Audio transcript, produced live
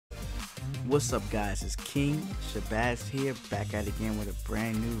What's up, guys? It's King Shabazz here, back at it again with a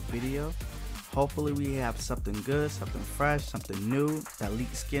brand new video. Hopefully we have something good, something fresh, something new. That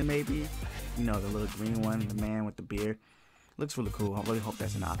elite skin maybe, you know, the little green one, the man with the beard. Looks really cool. I really hope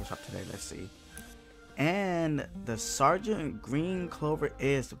that's in the auto shop today. Let's see. And the Sergeant Green Clover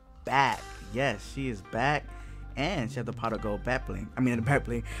is back. Yes, she is back. And she has the pot of gold bat bling.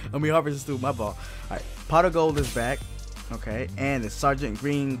 Harvest through my ball. Alright, pot of gold is back. Okay, and the Sergeant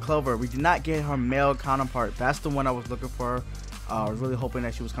Green Clover. We did not get her male counterpart. That's the one I was looking for. I was really hoping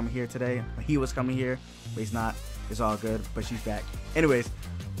that she was coming here today. He was coming here, but he's not. It's all good, but she's back. Anyways,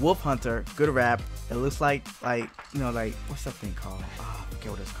 Wolf Hunter, good rap. It looks like you know, like what's that thing called? Oh, I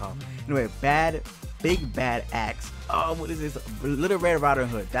forget what it's called. Anyway, big bad axe. Oh, what is this? Little Red Riding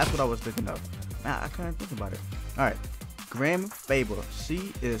Hood. That's what I was thinking of. Nah, I couldn't think about it. All right. Grim Fable,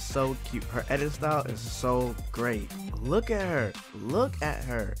 she is so cute. Her edit style is so great. Look at her. Look at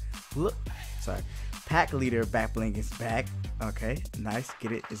her. Look. Sorry. Pack Leader back bling is back. Okay, nice.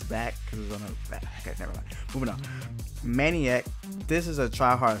 Get it. It's back because it was on the back. Okay, never mind. Moving on. Maniac. This is a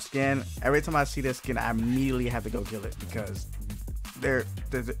try hard skin. Every time I see this skin, I immediately have to go kill it because they're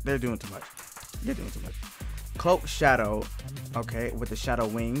doing too much. They're doing too much. Cloak Shadow, okay, with the shadow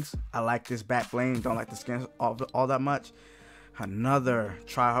wings. I like this back bling. Don't like the skin all that much. Another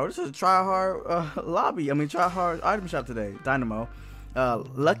try hard. This is a try hard lobby. I mean, try hard item shop today. Dynamo.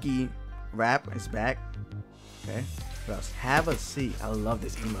 Lucky Rap is back. Okay. What else? Have a seat. I love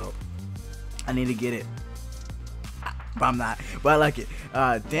this emote. I need to get it, but I'm not. But I like it.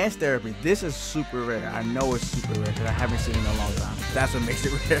 Dance Therapy. This is super rare. I know it's super rare because I haven't seen it in a long time. That's what makes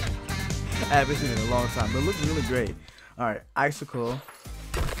it rare. I haven't seen it in a long time, but it looks really great. Alright, Icicle,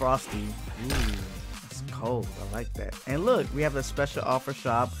 Frosty. Ooh, it's cold. I like that. And look, we have a special offer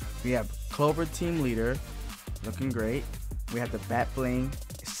shop. We have Clover Team Leader, looking great. We have the Bat Bling,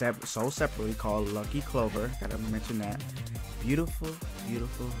 sold separately, called Lucky Clover. Gotta mention that. Beautiful,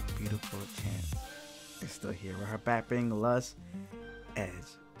 beautiful, beautiful 10. It's still here. With her Bat Bling, Lust, Edge.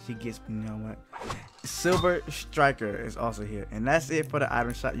 She gets, you know what? Silver Striker is also here. And that's it for the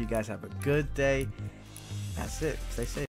item shop. You guys have a good day. That's it. Stay safe.